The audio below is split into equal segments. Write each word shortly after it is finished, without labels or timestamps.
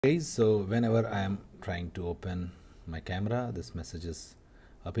Guys, so whenever I am trying to open my camera, this message is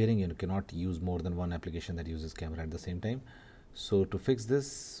appearing. You cannot use more than one application that uses camera at the same time. So to fix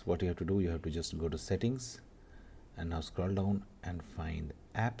this, what you have to do, you have to just go to settings and now scroll down and find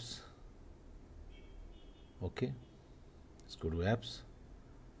apps. Okay, let's go to apps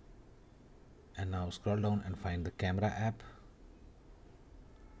and now scroll down and find the camera app.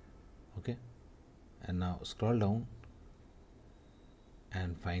 Okay, and now scroll down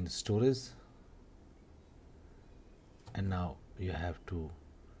and find storage, and now you have to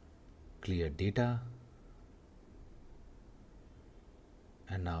clear data,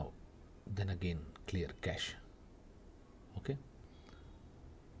 and now then again clear cache. Okay,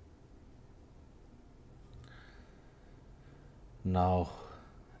 now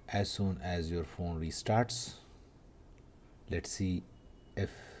as soon as your phone restarts, let's see if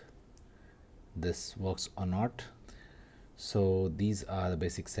this works or not. So these are the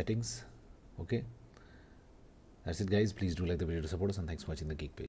basic settings. Okay, that's it guys. Please do like the video to support us, and thanks for watching the Geek Page.